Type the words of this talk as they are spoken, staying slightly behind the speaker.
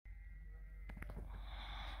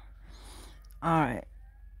Alright,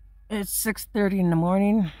 it's 6:30 in the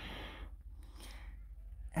morning,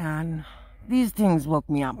 and these things woke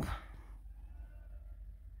me up.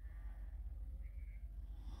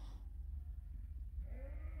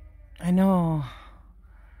 I know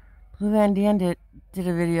Blue Van Dan did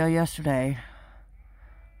a video yesterday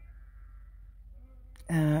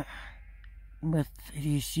with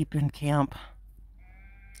these sheep in camp.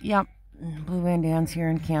 Yep, Blue Van Dan's here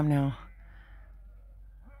in camp now.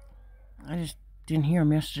 I just didn't hear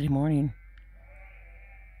him yesterday morning.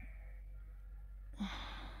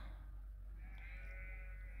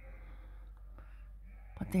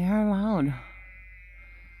 But they are loud.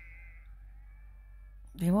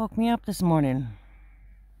 They woke me up this morning.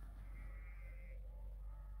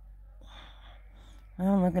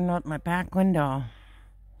 I'm looking out my back window,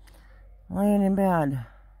 laying in bed.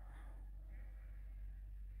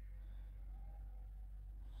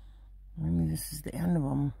 Maybe this is the end of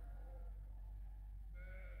them.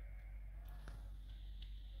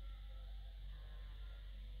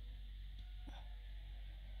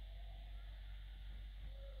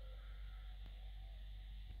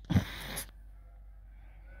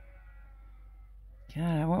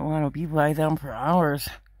 God, I wouldn't want to be by them for hours.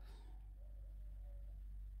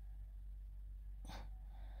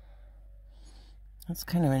 That's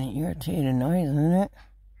kind of an irritating noise, isn't it?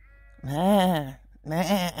 Ah,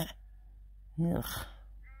 ah. Ugh.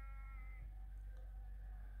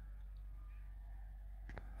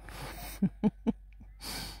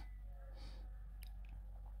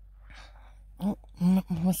 Oh,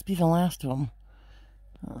 must be the last of them.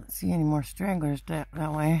 I don't see any more stragglers that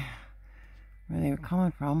way, where they were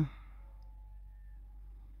coming from.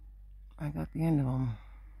 I got the end of them.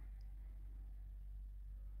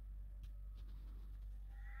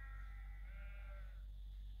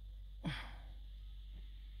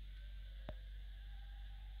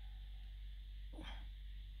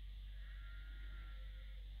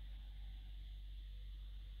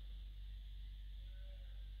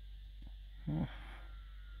 Hmm.